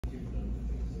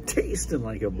tasting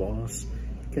like a boss.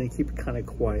 Gonna keep it kind of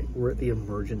quiet. We're at the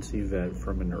emergency vet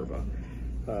for Minerva.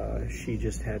 She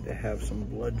just had to have some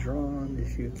blood drawn,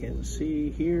 as you can see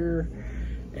here.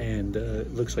 And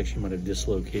it looks like she might have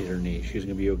dislocated her knee. She's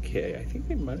gonna be okay. I think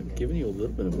they might have given you a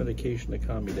little bit of medication to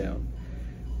calm you down.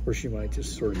 Or she might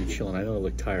just sort of be chilling. I know I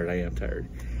look tired, I am tired.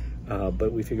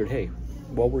 But we figured, hey,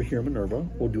 while we're here in Minerva,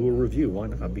 we'll do a review. Why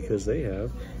not? Because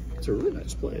it's a really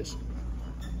nice place.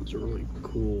 It's a really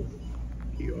cool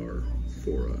ER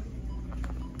for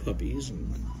puppies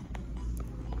and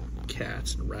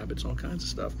cats and rabbits, all kinds of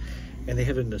stuff. And they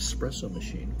have a Nespresso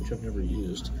machine, which I've never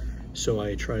used. So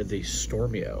I tried the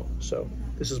Stormio. So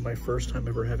this is my first time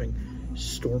ever having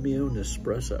Stormio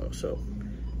Nespresso. So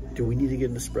do we need to get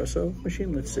an espresso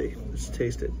machine? Let's see. Let's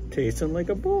taste it. Tasting like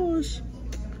a boss.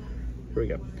 Here we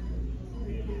go.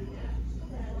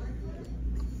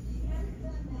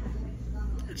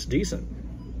 It's decent.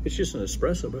 It's just an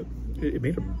espresso, but it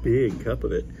made a big cup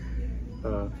of it.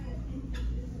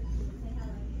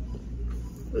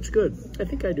 That's good. I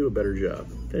think I do a better job.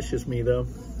 That's just me, though.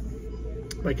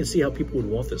 I can see how people would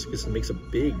want this because it makes a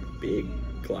big, big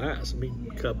glass, a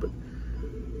big cup of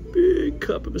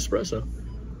espresso.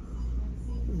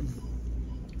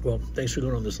 Well, thanks for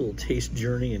going on this little taste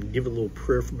journey, and give it a little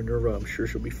prayer for Minerva. I'm sure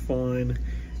she'll be fine,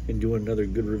 and doing another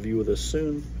good review with us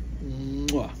soon.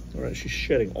 Mwah. All right, she's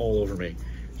shedding all over me.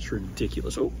 It's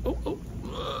ridiculous.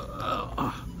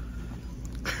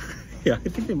 Yeah, I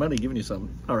think they might have given you something.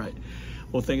 All right.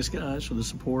 Well, thanks, guys, for the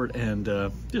support, and I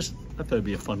thought it'd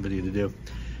be a fun video to do.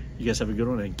 You guys have a good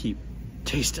one, and keep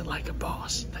tasting like a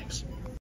boss. Thanks.